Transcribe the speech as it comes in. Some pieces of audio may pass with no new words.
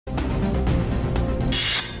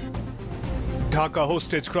Dhaka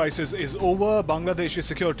hostage crisis is over. Bangladeshi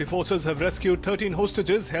security forces have rescued 13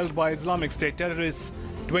 hostages held by Islamic State terrorists.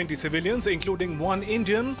 20 civilians, including one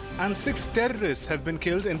Indian, and 6 terrorists have been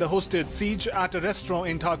killed in the hostage siege at a restaurant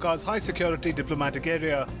in Dhaka's high-security diplomatic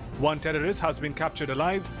area. One terrorist has been captured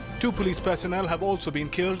alive. 2 police personnel have also been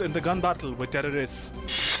killed in the gun battle with terrorists.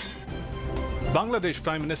 Bangladesh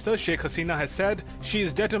Prime Minister Sheikh Hasina has said she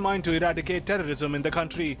is determined to eradicate terrorism in the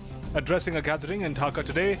country. Addressing a gathering in Dhaka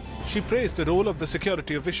today, she praised the role of the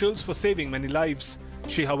security officials for saving many lives.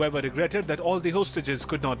 She, however, regretted that all the hostages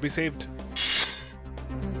could not be saved.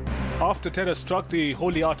 After terror struck the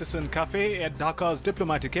Holy Artisan Cafe at Dhaka's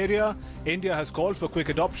diplomatic area, India has called for quick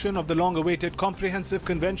adoption of the long-awaited Comprehensive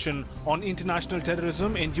Convention on International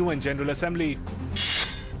Terrorism in UN General Assembly.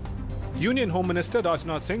 Union Home Minister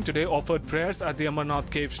Rajnath Singh today offered prayers at the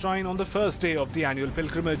Amarnath Cave Shrine on the first day of the annual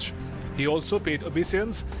pilgrimage. He also paid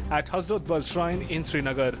obeisance at Hazrat Bal Shrine in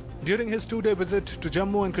Srinagar. During his 2-day visit to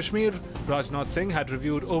Jammu and Kashmir, Rajnath Singh had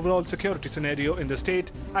reviewed overall security scenario in the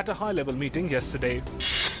state at a high-level meeting yesterday.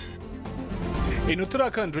 In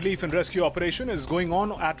Uttarakhand, relief and rescue operation is going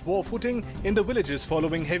on at war footing in the villages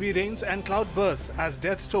following heavy rains and cloudbursts as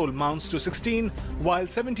death toll mounts to 16, while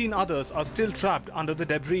 17 others are still trapped under the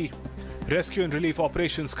debris. Rescue and relief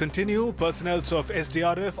operations continue. Personnel of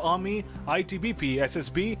SDRF, Army, ITBP,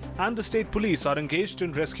 SSB and the state police are engaged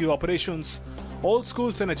in rescue operations. All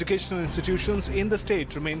schools and educational institutions in the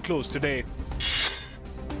state remain closed today.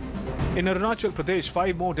 In Arunachal Pradesh,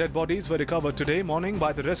 5 more dead bodies were recovered today morning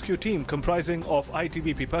by the rescue team comprising of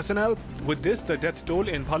ITBP personnel. With this, the death toll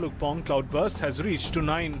in Bhalukpong cloudburst has reached to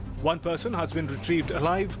 9. 1 person has been retrieved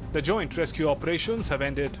alive. The joint rescue operations have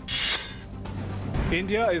ended.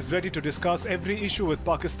 India is ready to discuss every issue with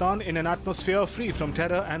Pakistan in an atmosphere free from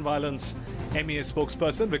terror and violence. MEA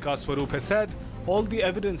spokesperson Vikas Swarup has said all the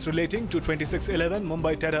evidence relating to 26/11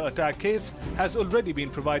 Mumbai terror attack case has already been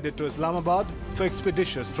provided to Islamabad for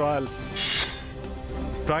expeditious trial.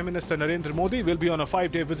 Prime Minister Narendra Modi will be on a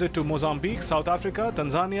 5-day visit to Mozambique, South Africa,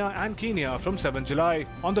 Tanzania and Kenya from 7 July.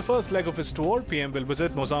 On the first leg of his tour, PM will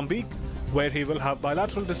visit Mozambique, where he will have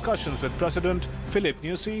bilateral discussions with President Filipe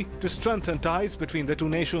Nyusi to strengthen ties between the two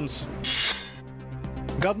nations.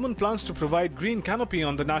 Government plans to provide green canopy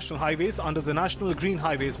on the national highways under the National Green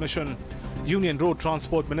Highways Mission. Union Road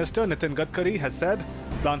Transport Minister Nitin Gadkari has said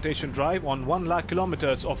plantation drive on 1 lakh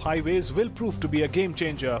kilometers of highways will prove to be a game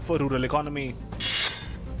changer for rural economy.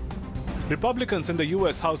 Republicans in the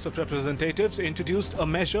US House of Representatives introduced a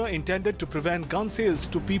measure intended to prevent gun sales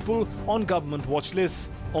to people on government watch lists,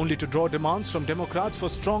 only to draw demands from Democrats for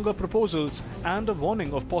stronger proposals and a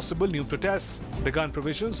warning of possible new protests. The gun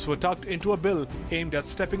provisions were tucked into a bill aimed at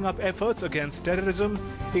stepping up efforts against terrorism,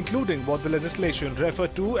 including what the legislation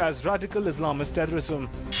referred to as radical Islamist terrorism.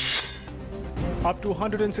 Up to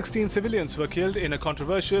 116 civilians were killed in a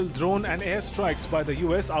controversial drone and air strikes by the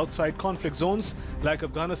US outside conflict zones like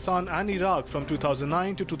Afghanistan and Iraq from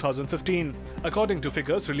 2009 to 2015, according to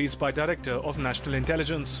figures released by Director of National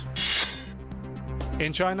Intelligence.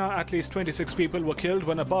 In China, at least 26 people were killed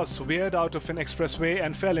when a bus veered out of an expressway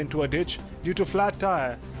and fell into a ditch due to flat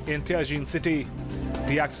tire in Tianjin city.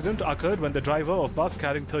 The accident occurred when the driver of bus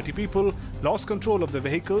carrying 30 people lost control of the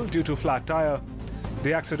vehicle due to flat tire.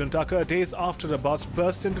 The accident occurred days after a bus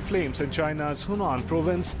burst into flames in China's Hunan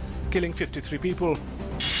province, killing 53 people.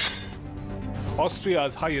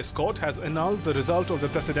 Austria's highest court has annulled the result of the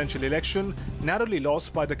presidential election, narrowly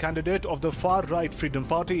lost by the candidate of the far-right Freedom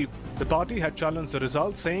Party. The party had challenged the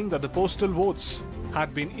result, saying that the postal votes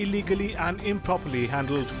had been illegally and improperly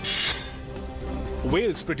handled.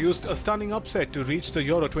 Wales produced a stunning upset to reach the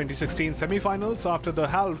Euro 2016 semi-finals after the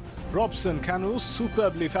Hal Robson-Canu's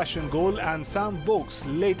superbly fashioned goal and Sam Boak's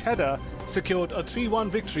late header secured a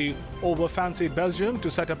 3-1 victory over fancied Belgium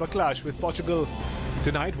to set up a clash with Portugal.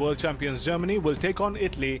 Tonight, world champions Germany will take on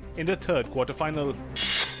Italy in the 3rd quarter-final.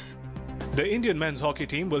 The Indian men's hockey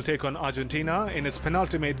team will take on Argentina in its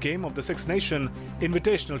penultimate game of the Six Nation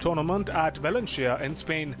Invitational Tournament at Valencia in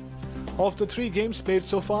Spain. Of the 3 games played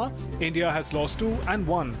so far, India has lost 2 and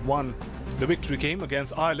won 1. The victory came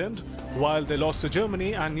against Ireland, while they lost to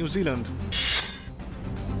Germany and New Zealand.